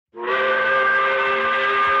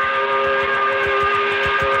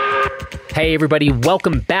Hey, everybody,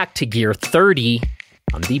 welcome back to Gear 30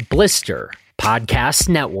 on the Blister Podcast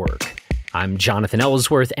Network. I'm Jonathan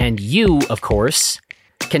Ellsworth, and you, of course,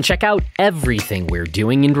 can check out everything we're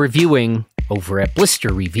doing and reviewing over at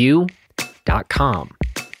blisterreview.com.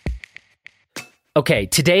 Okay,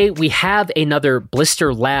 today we have another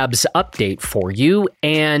Blister Labs update for you,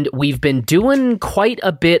 and we've been doing quite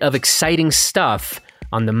a bit of exciting stuff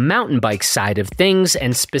on the mountain bike side of things,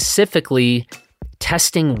 and specifically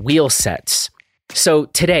testing wheel sets. So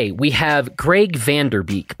today we have Greg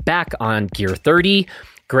Vanderbeek back on Gear 30.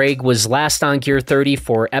 Greg was last on Gear 30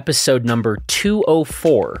 for episode number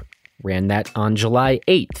 204. Ran that on July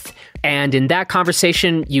 8th. And in that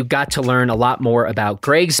conversation, you got to learn a lot more about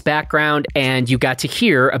Greg's background, and you got to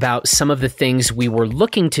hear about some of the things we were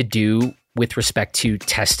looking to do with respect to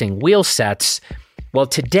testing wheel sets. Well,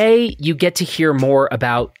 today you get to hear more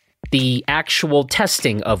about the actual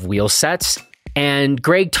testing of wheel sets. And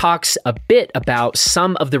Greg talks a bit about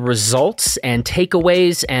some of the results and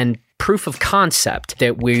takeaways and proof of concept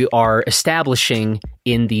that we are establishing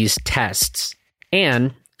in these tests.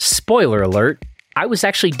 And spoiler alert, I was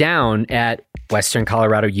actually down at Western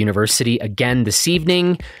Colorado University again this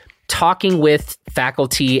evening, talking with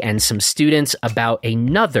faculty and some students about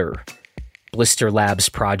another Blister Labs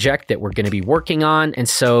project that we're going to be working on. And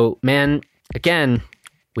so, man, again,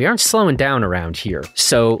 we aren't slowing down around here.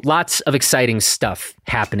 So lots of exciting stuff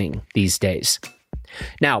happening these days.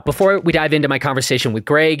 Now, before we dive into my conversation with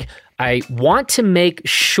Greg, I want to make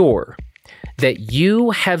sure that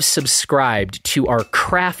you have subscribed to our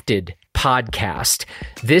Crafted podcast.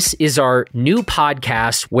 This is our new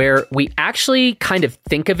podcast where we actually kind of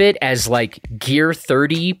think of it as like Gear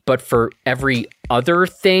 30, but for every other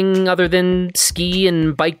thing other than ski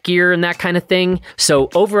and bike gear and that kind of thing. So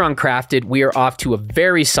over on Crafted, we are off to a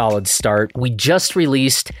very solid start. We just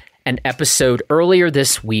released an episode earlier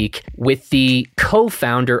this week with the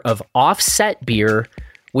co-founder of Offset Beer,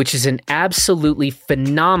 which is an absolutely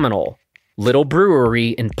phenomenal little brewery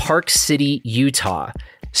in Park City, Utah.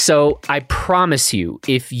 So I promise you,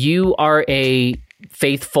 if you are a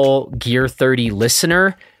faithful Gear 30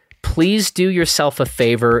 listener, please do yourself a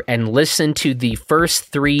favor and listen to the first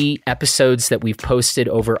 3 episodes that we've posted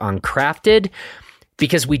over on Crafted,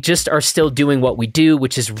 because we just are still doing what we do,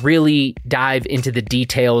 which is really dive into the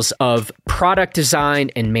details of product design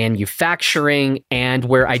and manufacturing, and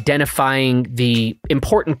we're identifying the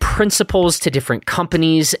important principles to different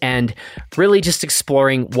companies and really just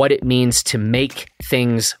exploring what it means to make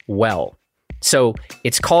things well. So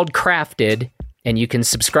it's called Crafted, and you can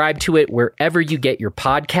subscribe to it wherever you get your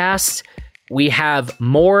podcasts. We have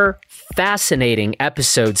more fascinating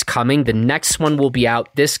episodes coming. The next one will be out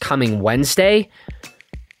this coming Wednesday.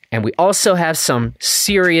 And we also have some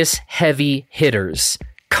serious heavy hitters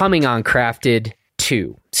coming on Crafted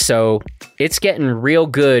too. So it's getting real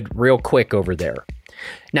good real quick over there.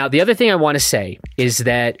 Now, the other thing I want to say is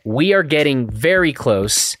that we are getting very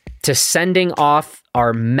close to sending off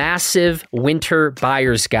our massive winter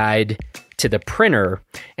buyer's guide to the printer.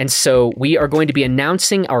 And so we are going to be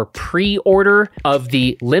announcing our pre-order of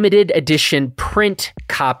the limited edition print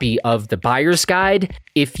copy of the buyer's guide.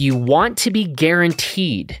 If you want to be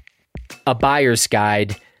guaranteed a buyer's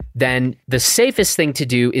guide, then the safest thing to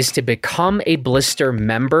do is to become a Blister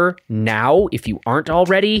member now, if you aren't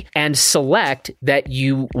already, and select that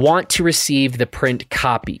you want to receive the print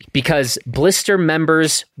copy, because Blister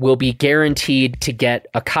members will be guaranteed to get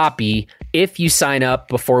a copy if you sign up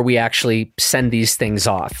before we actually send these things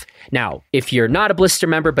off. Now, if you're not a Blister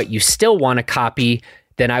member, but you still want a copy,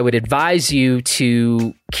 then I would advise you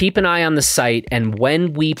to keep an eye on the site, and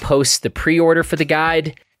when we post the pre-order for the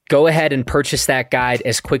guide, go ahead and purchase that guide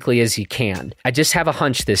as quickly as you can. I just have a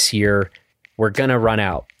hunch this year we're going to run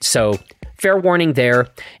out. So fair warning there.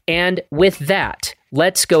 And with that,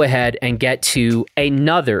 let's go ahead and get to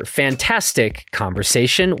another fantastic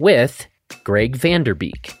conversation with Greg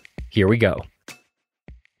Vanderbeek. Here we go.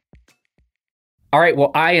 All right.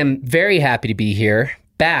 Well, I am very happy to be here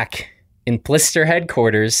back in Blister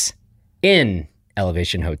headquarters in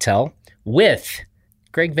Elevation Hotel with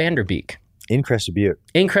Greg Vanderbeek. In Crested Butte.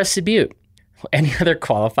 In Crested Butte. Any other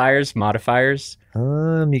qualifiers, modifiers?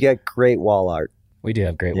 You got great wall art. We do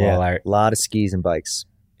have great wall art. A lot of skis and bikes.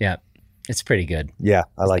 Yeah, it's pretty good. Yeah,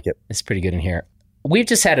 I like it. It's pretty good in here. We've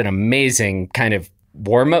just had an amazing kind of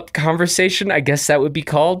warm-up conversation, I guess that would be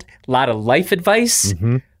called. A lot of life advice.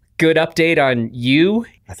 Mm-hmm. Good update on you.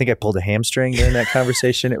 I think I pulled a hamstring during that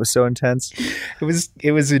conversation. It was so intense.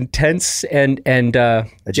 It was intense and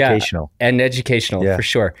educational. Yeah, and educational for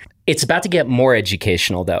sure. It's about to get more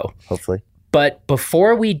educational though. Hopefully. But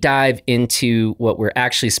before we dive into what we're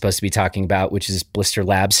actually supposed to be talking about, which is Blister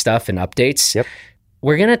Lab stuff and updates,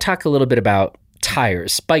 we're going to talk a little bit about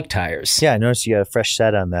tires, bike tires. Yeah, I noticed you got a fresh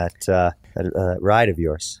set on that ride of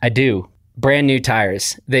yours. I do. Brand new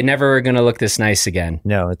tires. They never are going to look this nice again.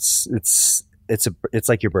 No, it's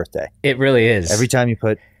like your birthday. It really is. Every time you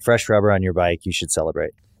put fresh rubber on your bike, you should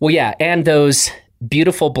celebrate. Well, yeah, and those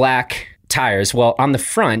beautiful black tires. Well, on the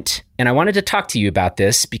front, and I wanted to talk to you about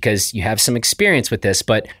this because you have some experience with this,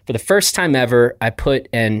 but for the first time ever, I put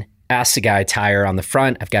an Assegai tire on the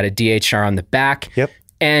front. I've got a DHR on the back. Yep.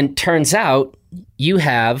 And turns out you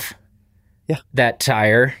have that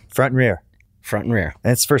tire. Front and rear. Front and rear.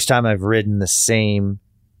 And it's the first time I've ridden the same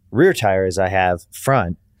rear tire as I have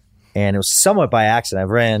front. And it was somewhat by accident. I've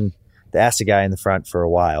ran the Assegai in the front for a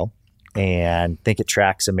while and think it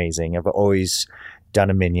tracks amazing. I've always done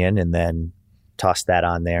a Minion and then tossed that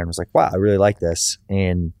on there and was like, wow, I really like this.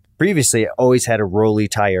 And previously, I always had a rolly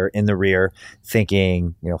tire in the rear,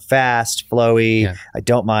 thinking, fast, flowy. Yeah. I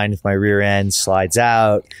don't mind if my rear end slides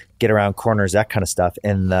out, get around corners, that kind of stuff.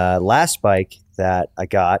 And the last bike that I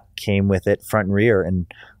got came with it front and rear and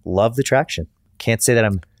love the traction. Can't say that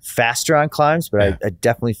I'm faster on climbs, but I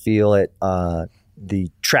definitely feel it, the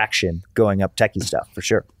traction going up techie stuff for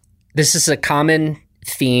sure. This is a common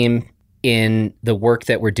theme in the work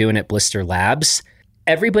that we're doing at Blister Labs.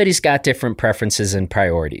 Everybody's got different preferences and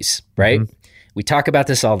priorities, right? Mm-hmm. We talk about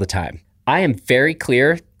this all the time. I am very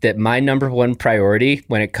clear that my number one priority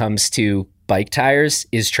when it comes to bike tires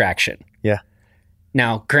is traction. Yeah.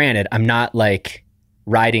 Now, granted, I'm not like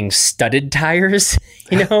riding studded tires,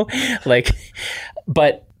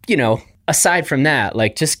 but aside from that,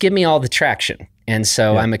 like just give me all the traction. And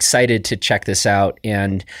so I'm excited to check this out.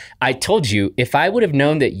 And I told you, if I would have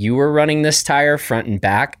known that you were running this tire front and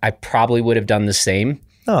back, I probably would have done the same.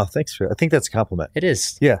 Oh, thanks. I think that's a compliment. It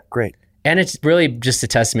is. Yeah, great. And it's really just a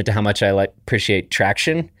testament to how much I appreciate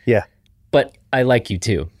traction. Yeah. But I like you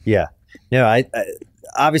too. Yeah. No, I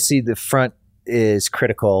obviously the front is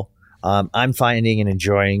critical. I'm finding and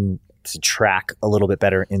enjoying to track a little bit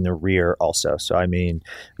better in the rear also. So, I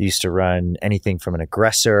used to run anything from an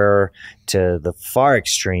Aggressor to the far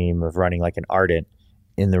extreme of running like an Ardent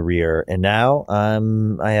in the rear. And now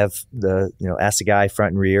I have the, Assegai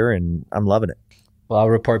front and rear and I'm loving it. Well, I'll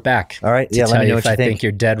report back. All right. Yeah. Let me know what you think. I think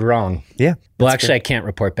you're dead wrong. Yeah. Well, actually, I can't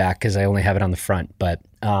report back because I only have it on the front, but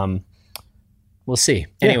we'll see.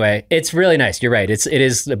 Yeah. Anyway, it's really nice. You're right. It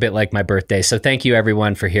is a bit like my birthday. So thank you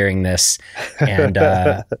everyone for hearing this. And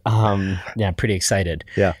I'm pretty excited.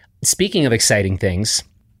 Yeah. Speaking of exciting things,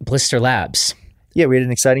 Blister Labs. Yeah, we had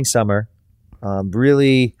an exciting summer.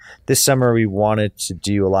 Really, this summer we wanted to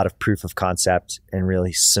do a lot of proof of concept and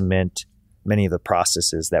really cement many of the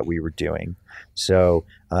processes that we were doing. So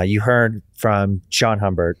you heard from Sean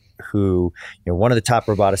Humbert, who, one of the top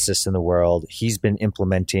roboticists in the world. He's been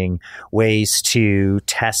implementing ways to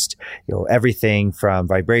test, everything from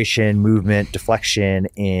vibration, movement, deflection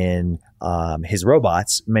in his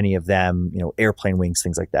robots, many of them, airplane wings,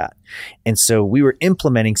 things like that. And so we were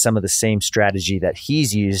implementing some of the same strategy that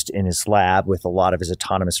he's used in his lab with a lot of his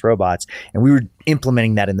autonomous robots. And we were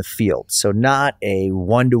implementing that in the field. So not a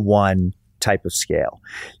one-to-one type of scale.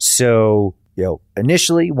 So,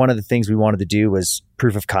 initially, one of the things we wanted to do was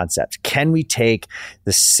proof of concept. Can we take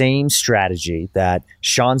the same strategy that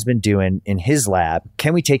Sean's been doing in his lab?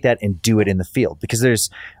 Can we take that and do it in the field? Because there's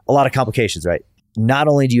a lot of complications, right? Not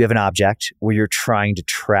only do you have an object where you're trying to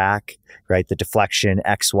track, right, the deflection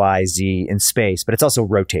X, Y, Z in space, but it's also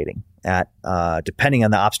rotating at, depending on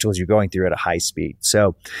the obstacles you're going through at a high speed.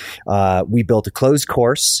 So we built a closed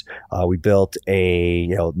course. We built a,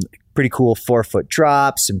 pretty cool 4-foot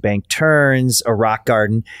drops, some bank turns, a rock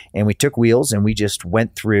garden, and we took wheels and we just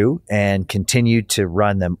went through and continued to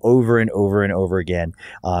run them over and over and over again.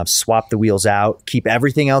 Swap the wheels out, keep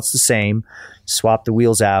everything else the same, swap the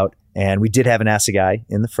wheels out, and we did have an Assegai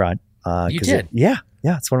in the front. You did? Yeah,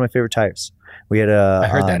 it's one of my favorite tires. We had I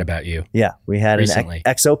heard that about you. Yeah, we had recently.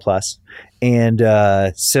 An XO Plus, and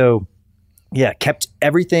kept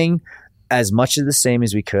everything as much of the same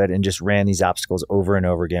as we could and just ran these obstacles over and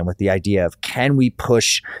over again with the idea of, can we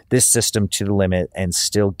push this system to the limit and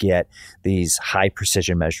still get these high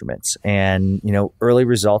precision measurements? And, early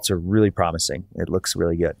results are really promising. It looks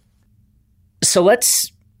really good. So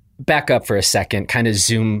let's back up for a second, kind of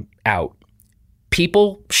zoom out.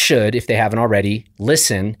 People should, if they haven't already,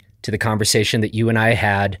 listen to the conversation that you and I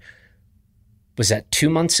had. Was that 2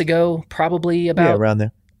 months ago? Probably about? Yeah, around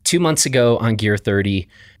there. 2 months ago on Gear 30.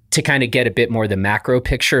 To kind of get a bit more the macro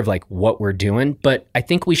picture of like what we're doing. But I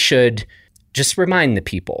think we should just remind the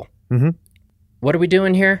people. Mm-hmm. What are we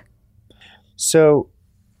doing here? So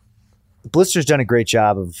Blister's done a great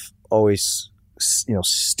job of always,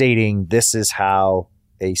 stating this is how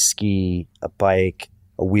a ski, a bike,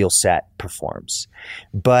 a wheel set performs.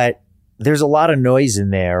 But there's a lot of noise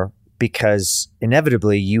in there because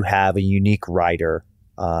inevitably you have a unique rider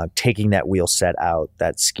taking that wheel set out,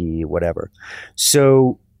 that ski, whatever.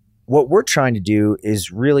 So what we're trying to do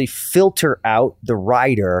is really filter out the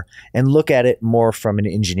rider and look at it more from an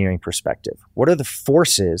engineering perspective. What are the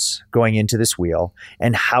forces going into this wheel,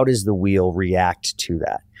 and how does the wheel react to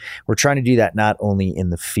that? We're trying to do that not only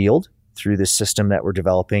in the field through the system that we're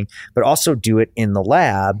developing, but also do it in the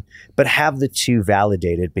lab, but have the two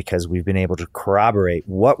validated because we've been able to corroborate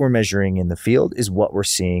what we're measuring in the field is what we're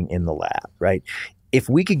seeing in the lab, right? If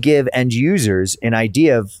we could give end users an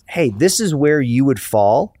idea of, hey, this is where you would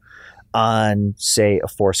fall on, say, a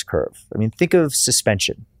force curve. I mean, think of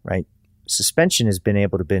suspension, right? Suspension has been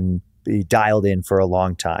able to be dialed in for a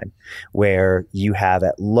long time, where you have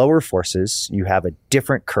at lower forces, you have a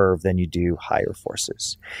different curve than you do higher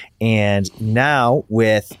forces. And now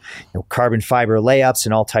with carbon fiber layups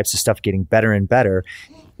and all types of stuff getting better and better,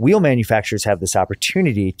 wheel manufacturers have this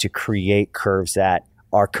opportunity to create curves that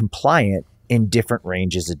are compliant in different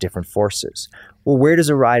ranges of different forces. Well, where does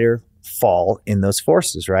a rider fall in those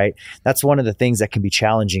forces, right? That's one of the things that can be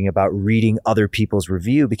challenging about reading other people's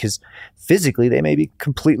review, because physically they may be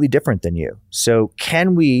completely different than you. So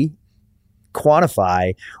can we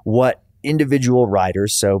quantify what individual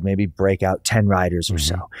riders, so maybe break out 10 riders or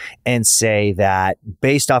so, and say that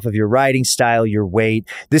based off of your riding style, your weight,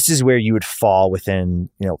 this is where you would fall within,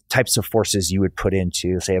 types of forces you would put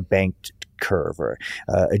into, say, a banked curve or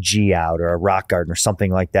a G out or a rock garden or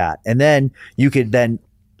something like that. And then you could then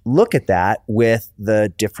look at that with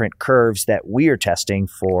the different curves that we are testing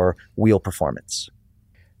for wheel performance.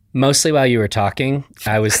 Mostly while you were talking,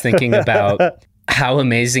 I was thinking about how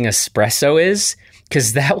amazing espresso is,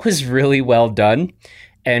 because that was really well done.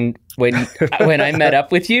 And when I met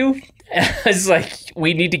up with you, I was like,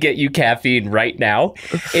 we need to get you caffeine right now.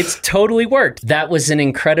 It's totally worked. That was an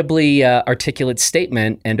incredibly articulate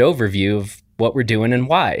statement and overview of what we're doing and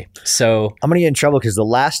why. So I'm going to get in trouble because the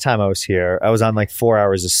last time I was here, I was on like 4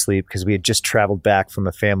 hours of sleep because we had just traveled back from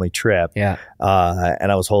a family trip. Yeah.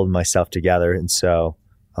 And I was holding myself together. And so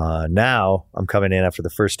now I'm coming in after the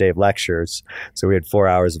first day of lectures. So we had 4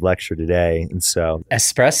 hours of lecture today. And so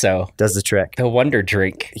espresso does the trick. The wonder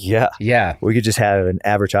drink. Yeah. Yeah. We could just have an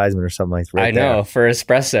advertisement or something like that. Right, I know there. For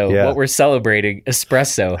espresso, what we're celebrating,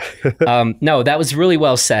 espresso. No, that was really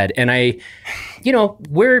well said. And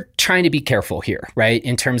we're trying to be careful here, right?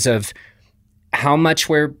 In terms of how much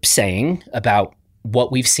we're saying about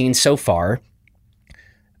what we've seen so far.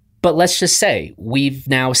 But let's just say we've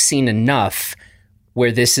now seen enough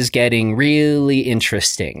where this is getting really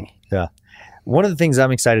interesting. Yeah. One of the things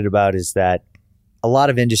I'm excited about is that a lot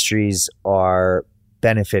of industries are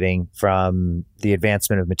benefiting from the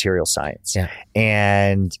advancement of material science. Yeah.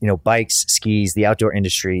 And, bikes, skis, the outdoor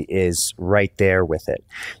industry is right there with it.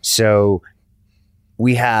 So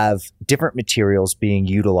we have different materials being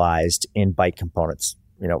utilized in bike components.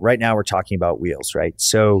 Right now we're talking about wheels, right?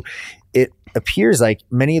 So it appears like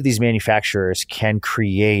many of these manufacturers can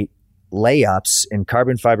create layups in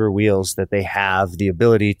carbon fiber wheels that they have the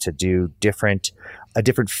ability to do a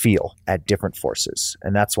different feel at different forces.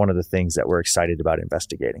 And that's one of the things that we're excited about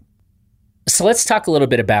investigating. So let's talk a little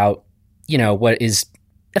bit about, what is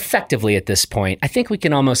effectively at this point, I think we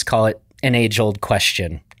can almost call it an age-old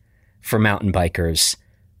question for mountain bikers: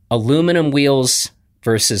 aluminum wheels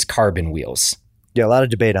versus carbon wheels. Yeah, a lot of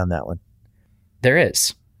debate on that one. There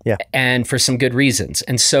is. Yeah. And for some good reasons.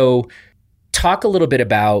 And so talk a little bit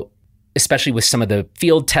about, especially with some of the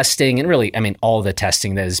field testing and really, all the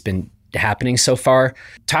testing that has been happening so far.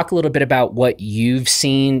 Talk a little bit about what you've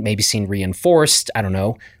seen, maybe seen reinforced, I don't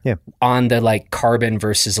know, on the carbon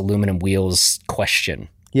versus aluminum wheels question.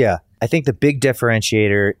 Yeah. I think the big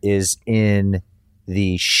differentiator is in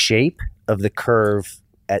the shape of the curve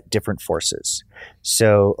at different forces.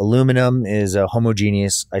 So aluminum is a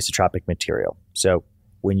homogeneous isotropic material. So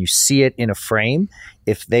when you see it in a frame,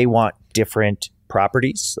 if they want different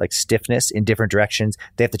properties like stiffness in different directions,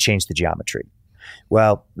 they have to change the geometry.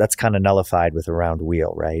 Well, that's kind of nullified with a round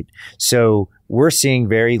wheel, right? So we're seeing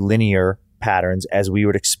very linear patterns as we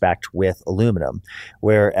would expect with aluminum,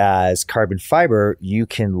 whereas carbon fiber, you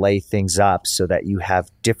can lay things up so that you have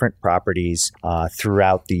different properties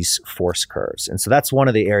throughout these force curves. And so that's one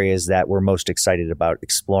of the areas that we're most excited about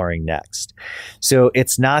exploring next. So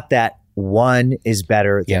it's not that one is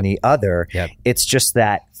better than the other. It's just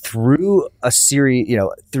that through a series,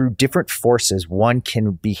 through different forces, one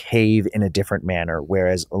can behave in a different manner,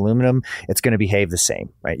 whereas aluminum, it's going to behave the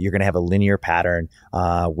same, right? You're going to have a linear pattern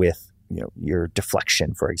with your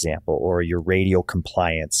deflection, for example, or your radial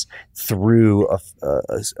compliance through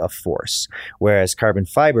a force. Whereas carbon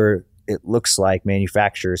fiber, it looks like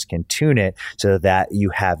manufacturers can tune it so that you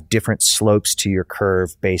have different slopes to your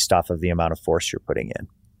curve based off of the amount of force you're putting in.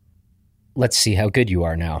 Let's see how good you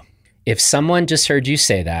are now. If someone just heard you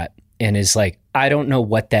say that and is like, I don't know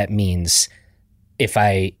what that means. If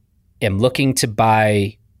I am looking to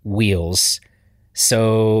buy wheels,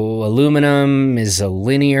 so aluminum is a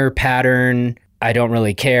linear pattern, I don't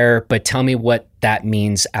really care, but tell me what that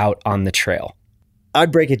means out on the trail.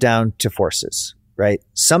 I'd break it down to forces, right?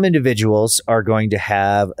 Some individuals are going to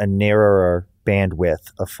have a narrower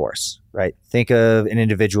bandwidth of force, right? Think of an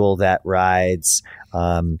individual that rides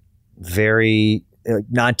very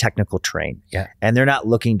non-technical terrain. Yeah. And they're not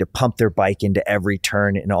looking to pump their bike into every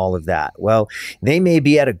turn and all of that. Well, they may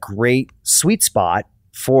be at a great sweet spot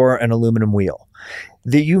for an aluminum wheel.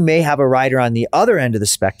 That you may have a rider on the other end of the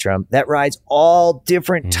spectrum that rides all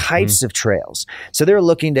different types of trails. So they're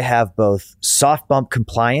looking to have both soft bump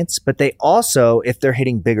compliance, but they also, if they're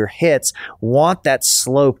hitting bigger hits, want that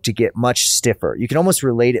slope to get much stiffer. You can almost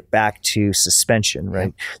relate it back to suspension,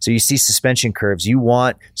 right? Yeah. So you see suspension curves, you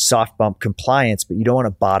want soft bump compliance, but you don't want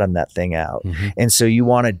to bottom that thing out. And so you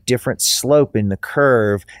want a different slope in the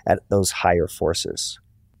curve at those higher forces.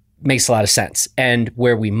 Makes a lot of sense. And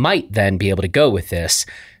where we might then be able to go with this,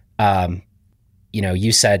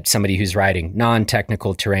 you said somebody who's riding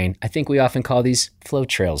non-technical terrain. I think we often call these flow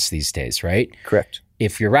trails these days, right? Correct.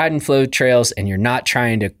 If you're riding flow trails and you're not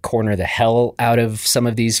trying to corner the hell out of some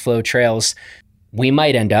of these flow trails, we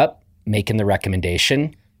might end up making the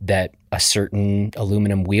recommendation that a certain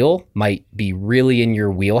aluminum wheel might be really in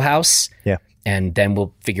your wheelhouse. Yeah. And then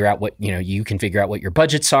we'll figure out what, you can figure out what your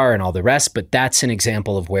budgets are and all the rest. But that's an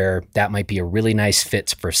example of where that might be a really nice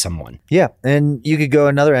fit for someone. Yeah. And you could go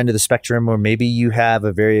another end of the spectrum where maybe you have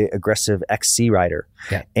a very aggressive XC rider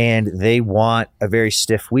and they want a very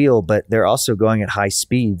stiff wheel, but they're also going at high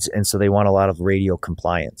speeds. And so they want a lot of radial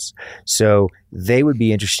compliance. So they would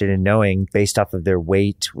be interested in knowing, based off of their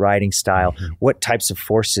weight, riding style, what types of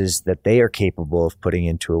forces that they are capable of putting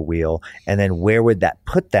into a wheel. And then where would that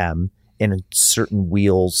put them in certain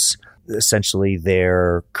wheels, essentially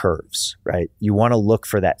their curves, right? You want to look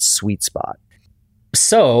for that sweet spot.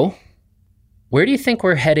 So where do you think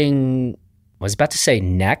we're heading? I was about to say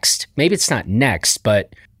next. Maybe it's not next,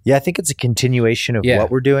 but... Yeah, I think it's a continuation of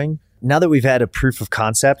what we're doing. Now that we've had a proof of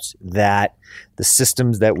concept that the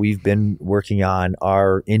systems that we've been working on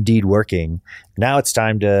are indeed working, now it's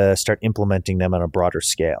time to start implementing them on a broader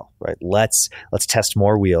scale, right? Let's test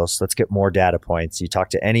more wheels. Let's get more data points. You talk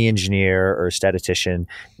to any engineer or statistician,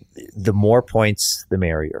 the more points, the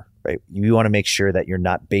merrier, right? You want to make sure that you're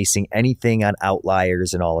not basing anything on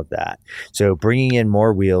outliers and all of that. So bringing in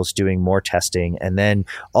more wheels, doing more testing, and then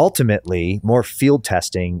ultimately more field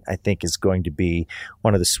testing, I think is going to be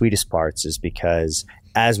one of the sweetest parts, is because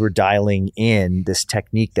as we're dialing in this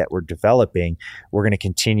technique that we're developing, we're going to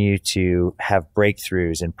continue to have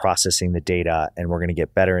breakthroughs in processing the data, and we're going to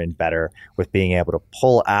get better and better with being able to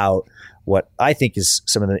pull out what I think is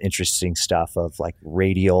some of the interesting stuff of like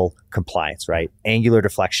radial compliance, right? Angular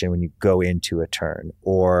deflection when you go into a turn,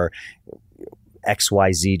 or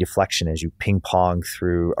XYZ deflection as you ping pong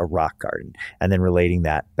through a rock garden, and then relating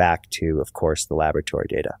that back to, of course, the laboratory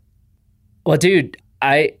data. Well, dude,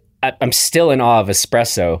 I'm still in awe of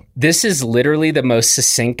Espresso. This is literally the most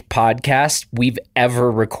succinct podcast we've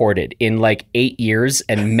ever recorded in like 8 years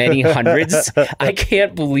and many hundreds. I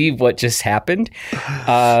can't believe what just happened.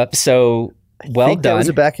 So well done. That was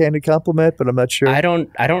a backhanded compliment, but I'm not sure. I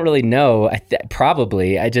don't really know.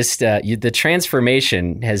 Probably. I just the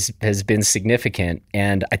transformation has been significant,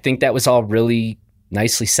 and I think that was all really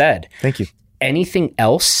nicely said. Thank you. Anything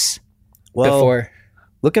else before?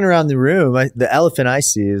 Looking around the room, the elephant I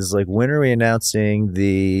see is like, when are we announcing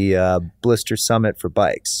the Blister Summit for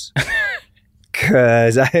bikes?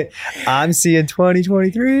 Because I'm seeing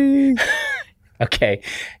 2023. Okay,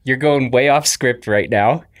 you're going way off script right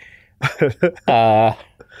now. Oh,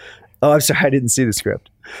 I'm sorry, I didn't see the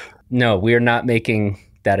script. No, we are not making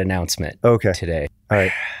that announcement today. All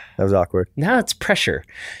right, that was awkward. No, it's pressure.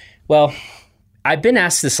 Well, I've been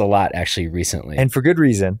asked this a lot actually recently. And for good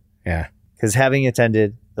reason. Yeah. Because having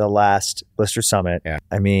attended the last Blister Summit,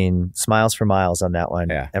 I mean, smiles for miles on that one.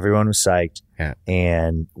 Yeah. Everyone was psyched. Yeah.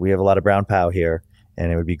 And we have a lot of brown pow here.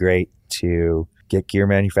 And it would be great to get gear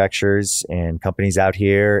manufacturers and companies out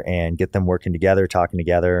here and get them working together, talking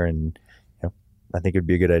together. And I think it would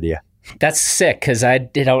be a good idea. That's sick, because I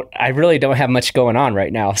really don't have much going on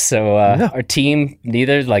right now. So our team,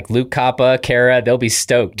 neither, like Luke Kappa, Kara, they'll be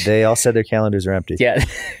stoked. They all said their calendars are empty. Yeah.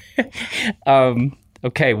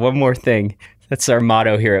 Okay, one more thing. That's our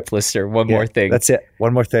motto here at Blister. One more thing. That's it.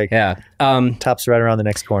 One more thing. Yeah. Top's right around the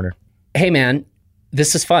next corner. Hey, man,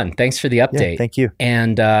 this is fun. Thanks for the update. Yeah, thank you.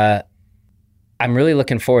 And I'm really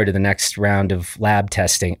looking forward to the next round of lab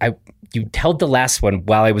testing. You held the last one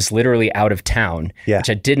while I was literally out of town, which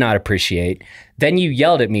I did not appreciate. Then you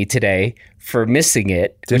yelled at me today for missing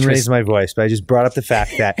it. Didn't raise my voice, but I just brought up the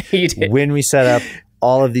fact that when we set up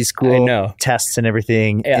all of these cool tests and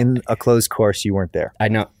everything in a closed course, you weren't there. I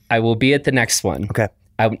know. I will be at the next one. Okay.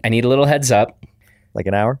 I need a little heads up. Like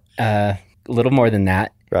an hour? A little more than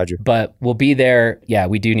that. Roger. But we'll be there. Yeah,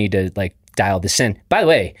 we do need to dial this in. By the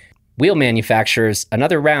way, wheel manufacturers,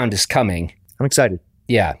 another round is coming. I'm excited.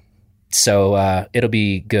 Yeah. So it'll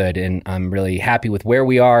be good. And I'm really happy with where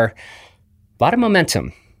we are. A lot of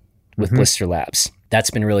momentum with Blister Labs.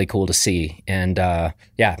 That's been really cool to see. And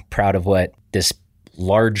proud of what this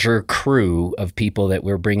larger crew of people that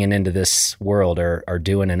we're bringing into this world are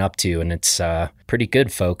doing and up to. And it's pretty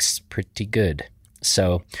good, folks. Pretty good.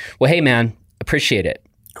 So, well, hey, man, appreciate it.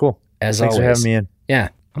 Cool. Thanks for having me in. Yeah.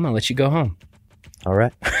 I'm going to let you go home. All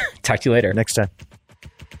right. Talk to you later. Next time.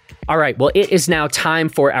 All right. Well, it is now time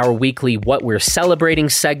for our weekly What We're Celebrating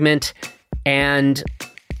segment. And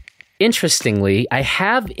interestingly, I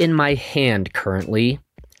have in my hand currently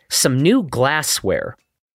some new glassware.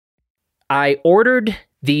 I ordered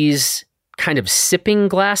these kind of sipping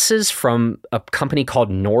glasses from a company called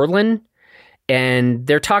Norlin, and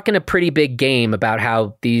they're talking a pretty big game about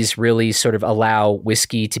how these really sort of allow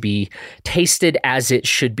whiskey to be tasted as it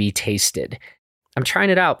should be tasted. I'm trying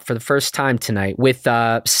it out for the first time tonight with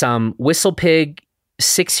some Whistle Pig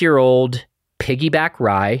 6-year-old piggyback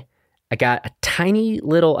rye. I got a tiny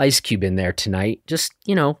little ice cube in there tonight, just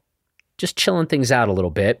chilling things out a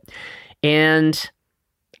little bit. And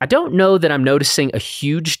I don't know that I'm noticing a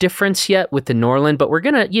huge difference yet with the Norlin, but we're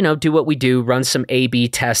going to, do what we do, run some A/B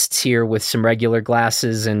tests here with some regular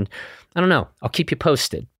glasses. And I don't know, I'll keep you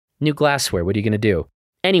posted. New glassware, what are you going to do?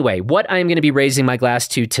 Anyway, what I'm going to be raising my glass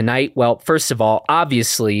to tonight, well, first of all,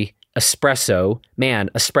 obviously, espresso. Man,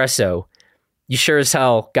 espresso. You sure as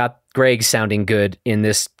hell got Greg sounding good in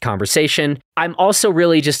this conversation. I'm also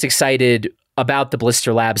really just excited about the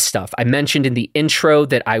Blister Labs stuff. I mentioned in the intro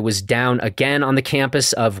that I was down again on the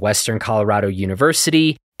campus of Western Colorado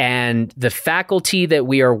University, and the faculty that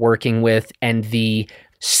we are working with and the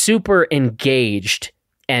super engaged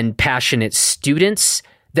and passionate students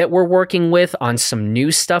that we're working with on some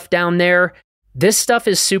new stuff down there. This stuff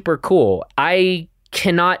is super cool. I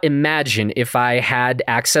cannot imagine if I had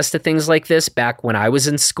access to things like this back when I was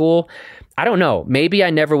in school. I don't know. Maybe I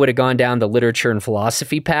never would have gone down the literature and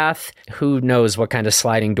philosophy path. Who knows what kind of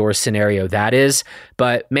sliding door scenario that is.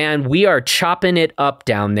 But man, we are chopping it up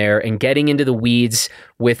down there and getting into the weeds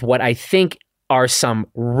with what I think are some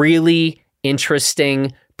really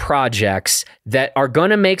interesting projects that are going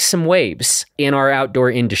to make some waves in our outdoor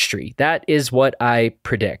industry. That is what I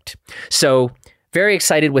predict. So very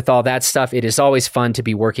excited with all that stuff. It is always fun to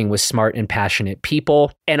be working with smart and passionate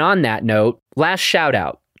people. And on that note, last shout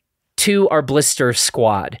out to our Blister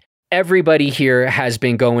squad. Everybody here has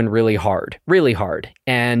been going really hard.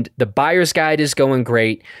 And the buyer's guide is going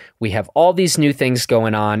great. We have all these new things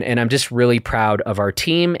going on, and I'm just really proud of our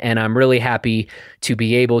team, and I'm really happy to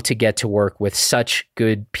be able to get to work with such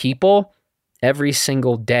good people every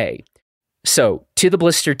single day. So to the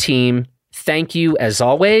Blister team, thank you as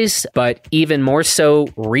always, but even more so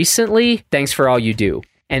recently, thanks for all you do.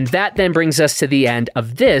 And that then brings us to the end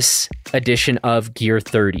of this edition of Gear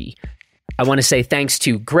 30. I want to say thanks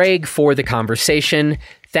to Greg for the conversation.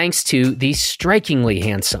 Thanks to the strikingly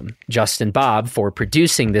handsome Justin Bob for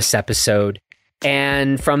producing this episode.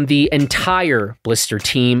 And from the entire Blister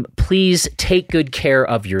team, please take good care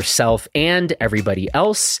of yourself and everybody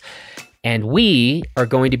else. And we are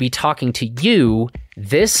going to be talking to you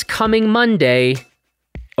this coming Monday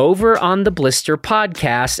over on the Blister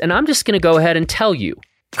podcast. And I'm just going to go ahead and tell you,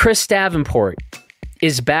 Chris Davenport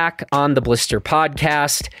is back on the Blister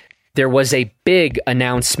podcast. There was a big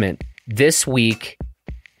announcement this week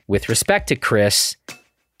with respect to Chris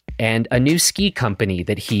and a new ski company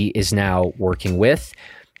that he is now working with.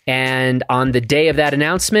 And on the day of that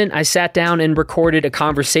announcement, I sat down and recorded a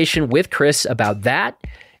conversation with Chris about that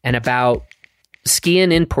and about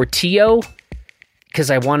skiing in Portillo, because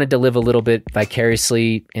I wanted to live a little bit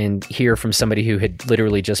vicariously and hear from somebody who had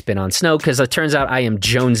literally just been on snow, because it turns out I am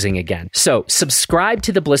jonesing again. So subscribe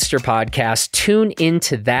to the Blister podcast, tune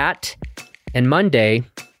into that, and Monday,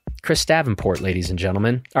 Chris Davenport, ladies and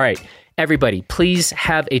gentlemen. All right, everybody, please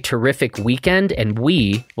have a terrific weekend, and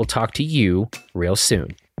we will talk to you real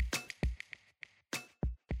soon.